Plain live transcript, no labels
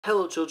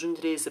Hello children,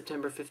 today is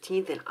September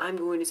 15th and I'm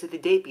going to say the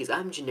date because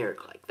I'm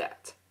generic like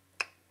that.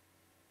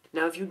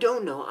 Now if you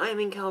don't know, I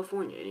am in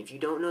California, and if you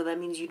don't know, that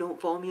means you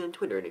don't follow me on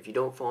Twitter, and if you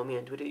don't follow me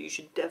on Twitter, you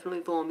should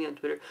definitely follow me on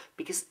Twitter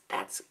because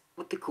that's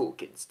what the cool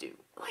kids do.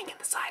 Link in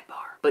the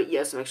sidebar. But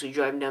yes, I'm actually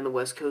driving down the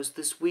West Coast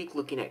this week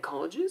looking at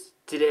colleges.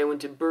 Today I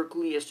went to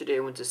Berkeley, yesterday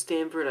I went to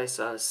Stanford, I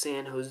saw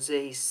San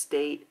Jose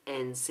State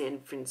and San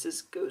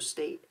Francisco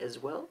State as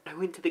well. I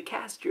went to the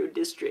Castro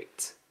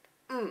district.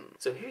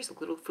 So here's a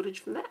little footage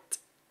from that.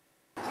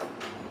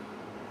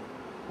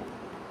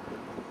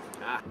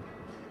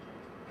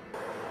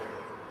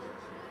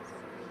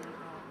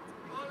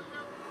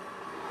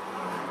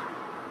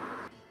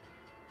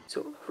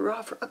 So,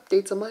 hurrah for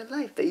updates on my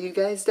life that you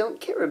guys don't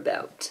care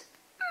about.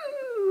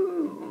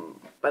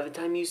 By the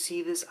time you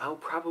see this, I'll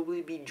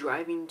probably be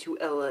driving to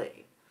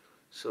LA.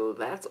 So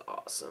that's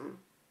awesome.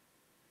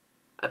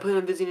 I plan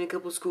on visiting a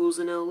couple schools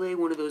in LA,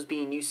 one of those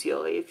being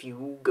UCLA. If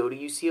you go to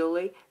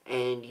UCLA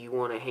and you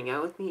want to hang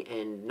out with me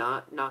and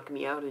not knock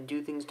me out and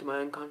do things to my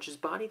unconscious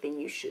body, then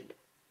you should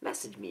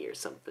message me or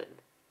something.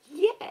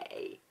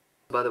 Yay!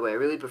 By the way, I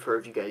really prefer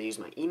if you guys use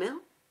my email.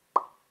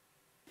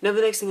 Now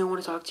the next thing I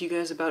want to talk to you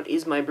guys about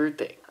is my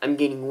birthday. I'm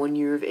gaining 1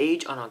 year of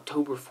age on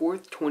October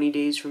 4th, 20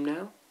 days from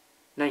now.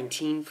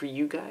 19 for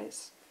you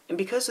guys. And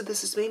because of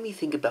this, it's made me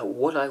think about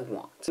what I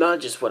want. Not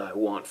just what I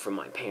want from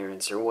my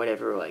parents or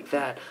whatever like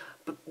that,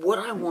 but what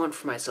I want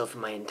for myself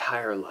in my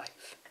entire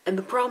life. And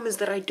the problem is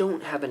that I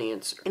don't have an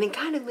answer. And it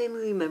kind of made me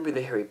remember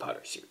the Harry Potter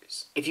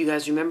series. If you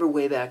guys remember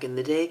way back in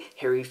the day,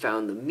 Harry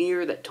found the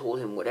mirror that told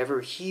him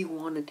whatever he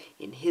wanted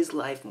in his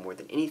life more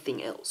than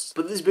anything else.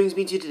 But this brings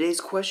me to today's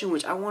question,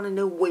 which I want to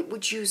know, what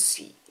would you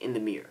see in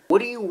the mirror?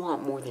 What do you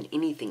want more than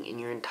anything in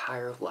your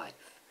entire life?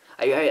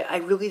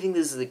 I really think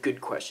this is a good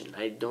question.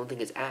 I don't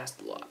think it's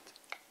asked a lot.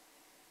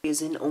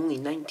 Because in only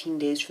 19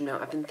 days from now,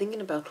 I've been thinking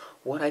about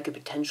what I could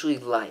potentially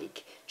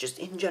like, just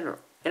in general.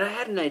 And I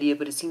had an idea,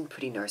 but it seemed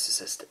pretty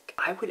narcissistic.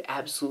 I would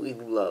absolutely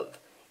love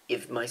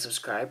if my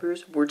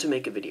subscribers were to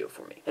make a video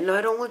for me. And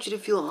I don't want you to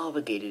feel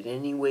obligated in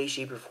any way,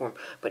 shape, or form,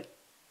 but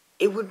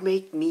it would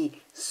make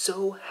me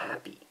so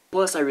happy.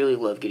 Plus, I really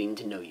love getting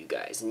to know you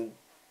guys and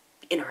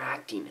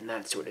interacting and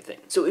that sort of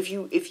thing. So if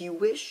you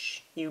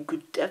wish, you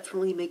could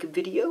definitely make a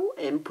video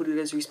and put it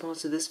as a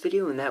response to this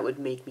video, and that would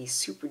make me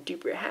super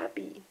duper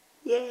happy.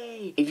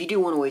 Yay! If you do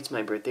want to wait till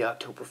my birthday,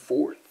 October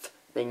 4th,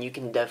 then you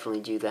can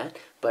definitely do that.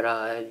 But,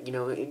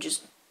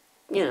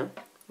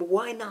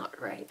 why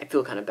not, right? I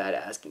feel kind of bad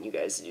asking you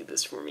guys to do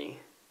this for me.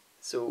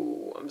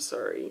 So, I'm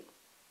sorry.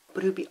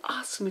 But it would be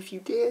awesome if you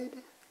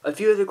did. A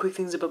few other quick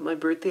things about my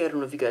birthday. I don't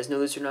know if you guys know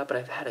this or not, but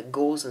I've had a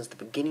goal since the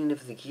beginning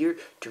of the year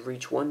to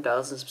reach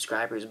 1,000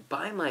 subscribers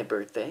by my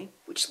birthday,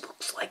 which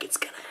looks like it's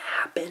gonna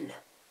happen.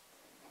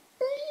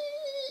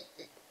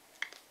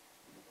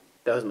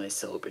 That was my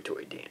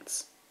celebratory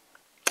dance.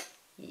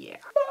 Yeah.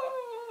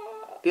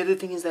 The other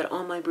thing is that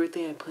on my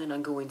birthday, I plan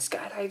on going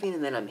skydiving,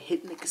 and then I'm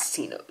hitting the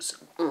casinos.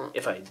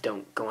 If I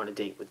don't go on a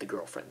date with the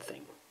girlfriend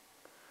thing.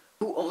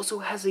 Who also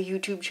has a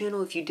YouTube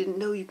channel. If you didn't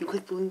know, you can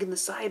click the link in the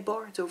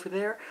sidebar. It's over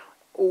there.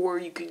 Or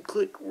you could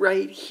click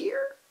right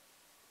here.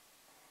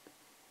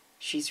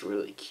 She's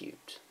really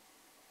cute.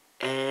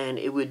 And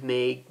it would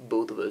make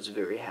both of us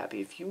very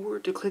happy if you were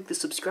to click the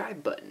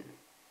subscribe button.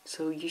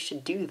 So you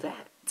should do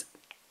that.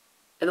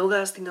 And the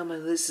last thing on my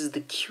list is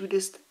the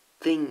cutest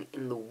thing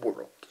in the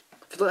world.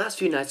 For the last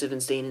few nights, I've been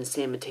staying in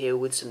San Mateo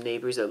with some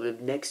neighbors that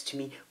lived next to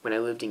me when I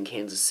lived in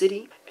Kansas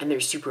City. And they're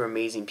super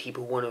amazing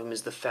people. One of them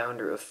is the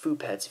founder of Foo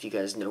Pets, if you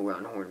guys know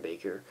Ron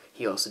Hornbaker.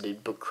 He also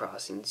did book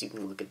crossings. You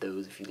can look at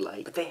those if you'd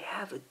like. But they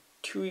have a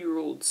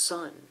 2-year-old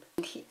son.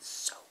 And he's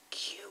so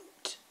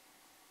cute.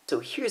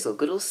 So here's a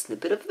little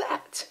snippet of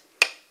that.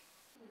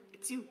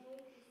 It's you.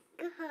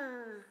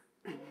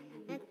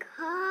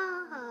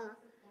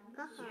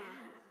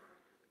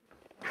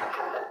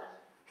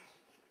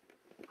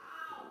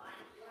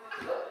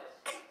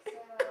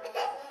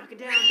 Knock it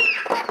down.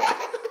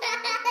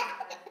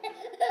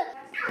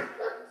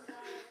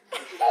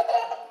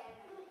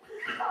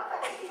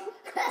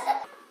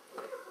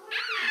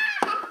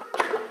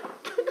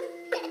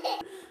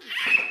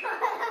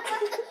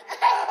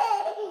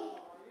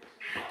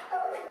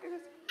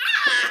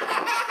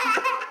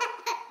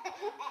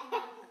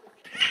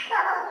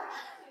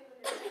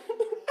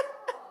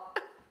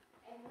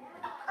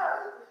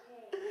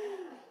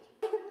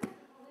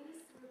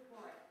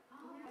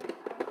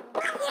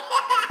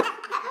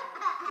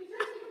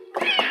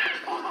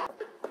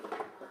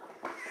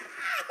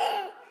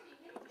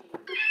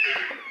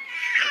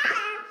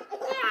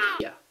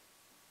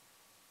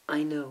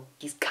 I know,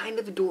 he's kind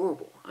of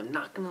adorable, I'm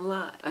not gonna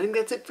lie. I think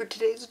that's it for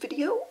today's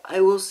video. I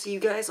will see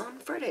you guys on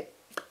Friday.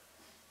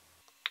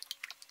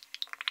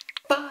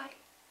 Bye!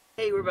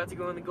 Hey, we're about to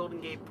go on the Golden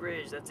Gate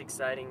Bridge. That's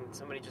exciting.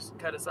 Somebody just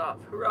cut us off.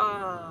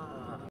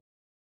 Hurrah!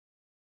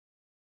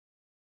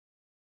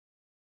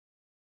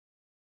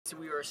 So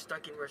we are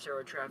stuck in rush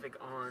hour traffic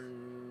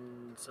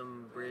on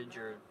some bridge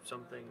or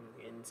something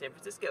in San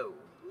Francisco.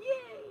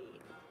 Yay!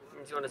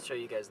 I just want to show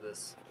you guys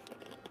this.